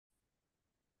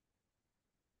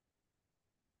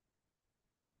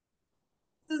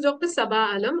This is Dr. SABA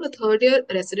ALAM, a third-year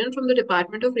resident from the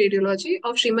Department of Radiology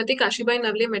of Srimati Kashibai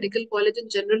Navle Medical College and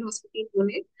General Hospital,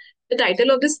 Pune. The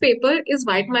title of this paper is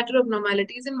White Matter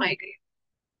Abnormalities in Migraine.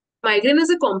 Migraine is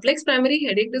a complex primary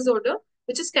headache disorder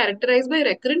which is characterized by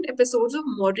recurrent episodes of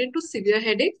moderate to severe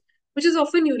headache, which is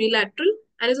often unilateral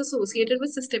and is associated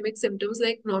with systemic symptoms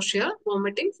like nausea,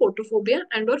 vomiting, photophobia,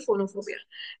 and/or phonophobia.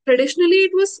 Traditionally,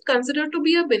 it was considered to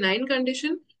be a benign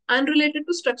condition unrelated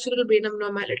to structural brain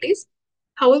abnormalities.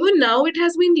 However, now it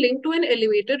has been linked to an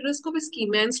elevated risk of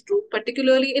ischemia and stroke,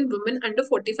 particularly in women under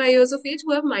 45 years of age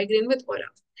who have migraine with aura.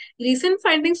 Recent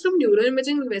findings from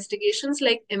neuroimaging investigations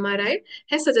like MRI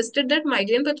has suggested that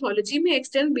migraine pathology may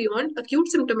extend beyond acute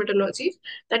symptomatology,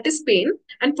 that is pain,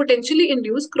 and potentially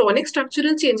induce chronic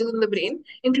structural changes in the brain,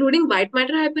 including white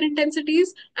matter hyperintensities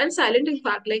and silent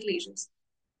infarct-like lesions.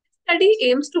 Study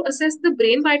aims to assess the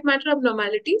brain white matter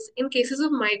abnormalities in cases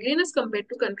of migraine as compared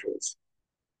to controls.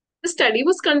 The study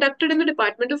was conducted in the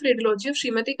Department of Radiology of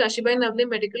Srimati Kashibai Navle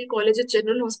Medical College at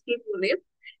General Hospital, Pune.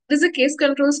 This is a case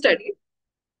control study.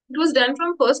 It was done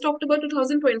from 1st October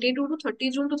 2022 to 30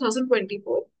 June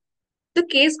 2024. The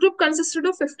case group consisted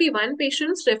of 51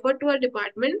 patients referred to our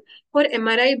department for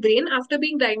MRI brain after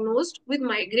being diagnosed with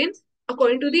migraine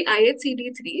according to the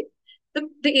IHCD3.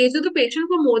 The age of the patient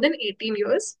were more than 18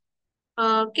 years.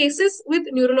 Cases with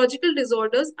neurological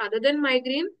disorders other than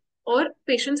migraine or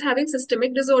patients having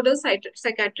systemic disorders,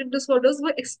 psychiatric disorders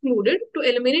were excluded to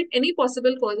eliminate any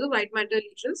possible cause of white matter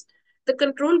lesions. The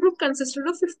control group consisted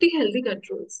of 50 healthy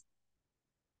controls.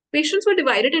 Patients were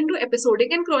divided into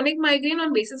episodic and chronic migraine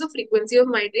on basis of frequency of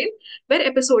migraine, where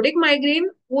episodic migraine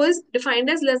was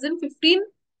defined as less than 15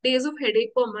 days of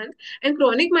headache per month, and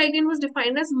chronic migraine was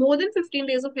defined as more than 15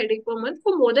 days of headache per month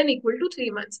for more than equal to 3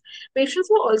 months. Patients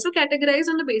were also categorized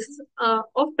on the basis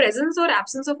of presence or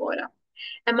absence of aura.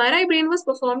 MRI brain was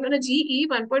performed on a GE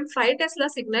 1.5 Tesla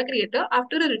Cigna creator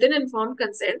after a written informed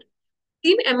consent.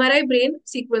 10 MRI brain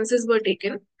sequences were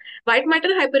taken. White matter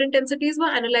hyperintensities were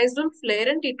analyzed on FLAIR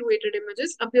and T2-weighted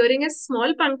images, appearing as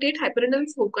small punctate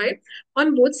hyperintense foci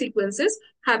on both sequences,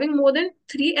 having more than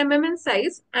 3 mm in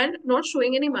size and not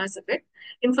showing any mass effect.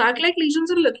 Infarct-like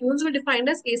lesions or lacunes were defined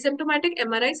as asymptomatic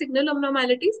MRI signal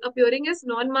abnormalities, appearing as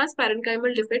non-mass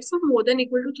parenchymal defects of more than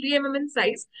equal to 3 mm in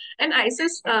size, and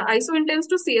iso-intense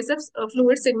to CSF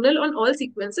fluid signal on all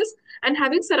sequences, and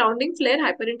having surrounding FLAIR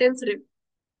hyperintense rim.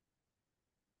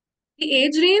 The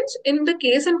age range in the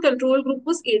case and control group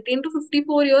was 18 to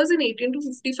 54 years and 18 to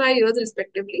 55 years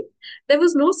respectively. There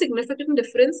was no significant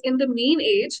difference in the mean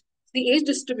age, the age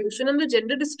distribution, and the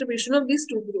gender distribution of these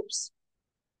two groups.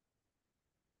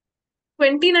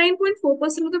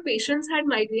 29.4% of the patients had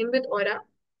migraine with aura.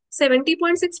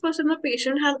 70.6% of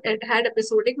patients had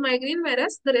episodic migraine,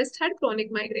 whereas the rest had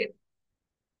chronic migraine.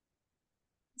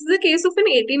 This is the case of an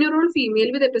 18-year-old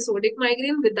female with episodic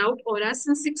migraine without aura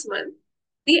since 6 months.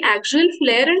 The axial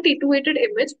FLAIR and T2-weighted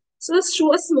image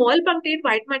show a small punctate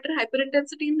white matter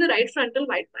hyperintensity in the right frontal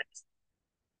white matter.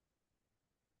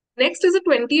 Next is a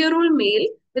 20-year-old male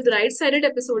with right-sided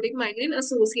episodic migraine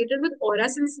associated with aura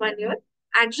since 1 year.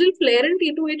 Axial FLAIR and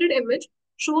T2-weighted image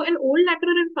show an old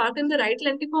lateral infarct in the right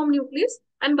lentiform nucleus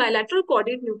and bilateral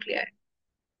caudate nuclei.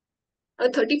 A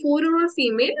 34-year-old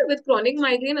female with chronic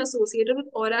migraine associated with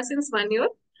aura since 1 year.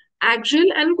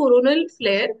 Axial and coronal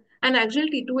FLAIR and axial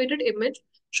T2-weighted image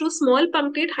show small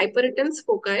punctate hyperintense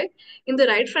foci in the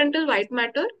right frontal white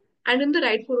matter and in the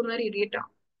right coronary areata.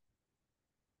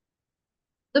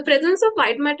 The presence of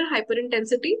white matter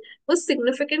hyperintensity was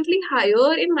significantly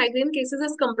higher in migraine cases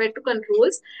as compared to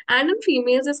controls and in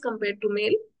females as compared to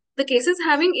male. The cases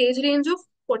having age range of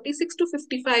 46 to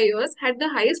 55 years had the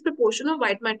highest proportion of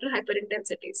white matter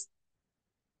hyperintensities.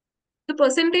 The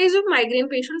percentage of migraine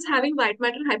patients having white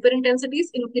matter hyperintensities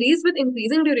increased with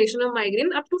increasing duration of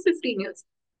migraine up to 15 years.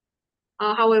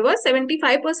 However,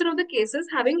 75% of the cases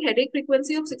having headache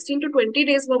frequency of 16 to 20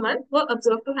 days per month were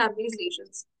observed to have these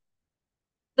lesions.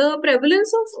 The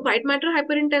prevalence of white matter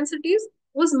hyperintensities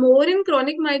was more in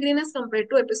chronic migraine as compared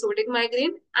to episodic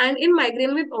migraine and in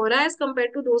migraine with aura as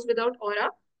compared to those without aura.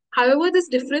 However, this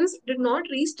difference did not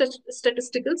reach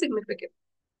statistical significance.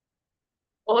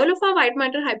 All of our white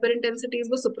matter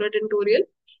hyperintensities were supratentorial,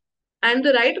 and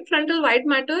the right frontal white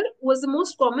matter was the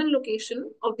most common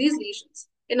location of these lesions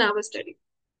in our study.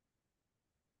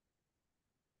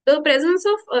 The presence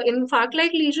of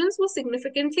infarct-like lesions was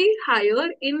significantly higher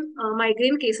in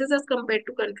migraine cases as compared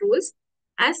to controls,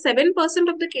 as 7%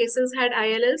 of the cases had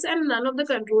ILLs and none of the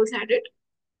controls had it.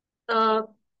 75%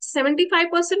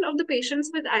 of the patients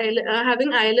with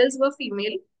having ILLs were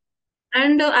female,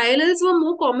 and ILLs were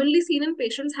more commonly seen in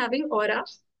patients having aura,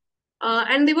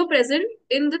 and they were present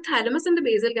in the thalamus and the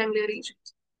basal ganglia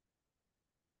regions.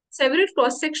 Several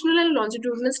cross-sectional and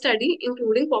longitudinal studies,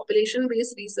 including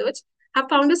population-based research, have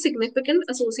found a significant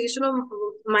association of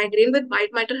migraine with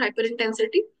white matter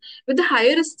hyperintensity with the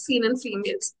higher risk seen in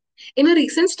females. In a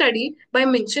recent study by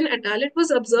Minchin et al., it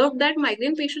was observed that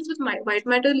migraine patients with white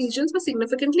matter lesions were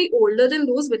significantly older than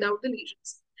those without the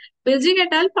lesions. Biljig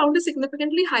et al. Found a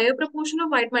significantly higher proportion of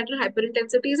white matter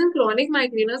hyperintensities in chronic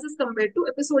migraineurs as compared to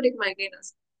episodic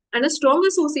migraineurs, and a strong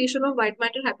association of white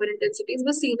matter hyperintensities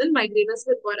was seen in migraineurs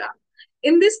with aura.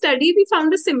 In this study, we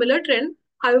found a similar trend.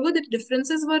 However, the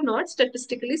differences were not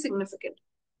statistically significant.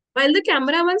 While the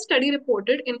Camera One study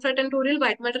reported infratentorial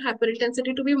white matter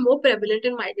hyperintensity to be more prevalent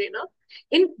in migraine,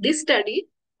 in this study,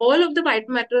 all of the white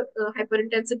matter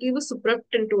hyperintensity was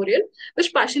supratentorial,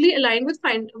 which partially aligned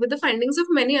with the findings of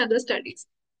many other studies.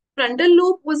 Frontal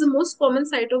lobe was the most common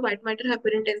site of white matter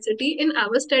hyperintensity in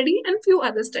our study and few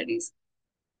other studies.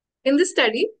 In this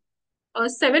study,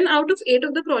 7 out of 8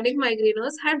 of the chronic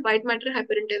migraineurs had white matter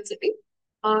hyperintensity,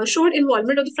 showed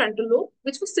involvement of the frontal lobe,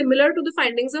 which was similar to the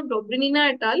findings of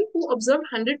Dobrinina et al., who observed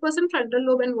 100% frontal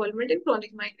lobe involvement in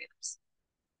chronic migraineurs.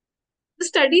 The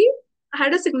study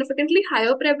had a significantly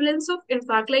higher prevalence of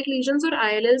infarct-like lesions or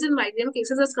ILLs in migraine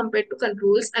cases as compared to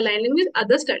controls, aligning with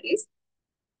other studies.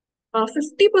 50%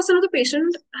 of the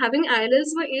patients having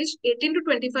ILLs were aged 18 to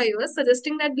 25 years,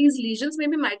 suggesting that these lesions may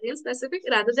be migraine specific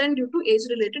rather than due to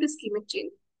age-related ischemic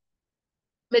change.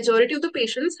 Majority of the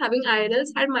patients having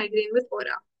ILLs had migraine with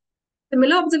aura.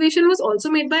 Similar observation was also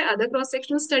made by other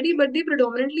cross-sectional study, but they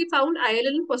predominantly found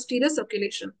ILL in posterior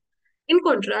circulation. In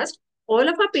contrast, all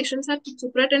of our patients had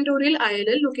supratentorial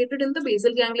ILL located in the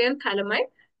basal ganglia and thalami,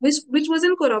 which was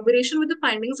in corroboration with the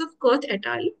findings of Kurth et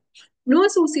al. No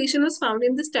association was found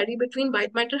in the study between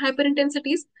white matter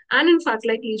hyperintensities and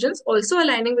infarct-like lesions, also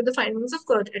aligning with the findings of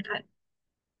Kurth et al.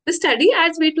 The study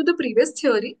adds weight to the previous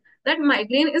theory that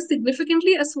migraine is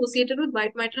significantly associated with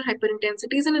white matter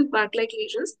hyperintensities and infarct-like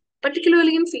lesions,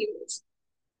 particularly in females.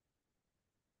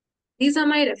 These are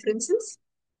my references.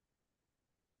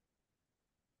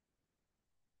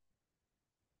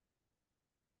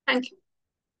 Thank you.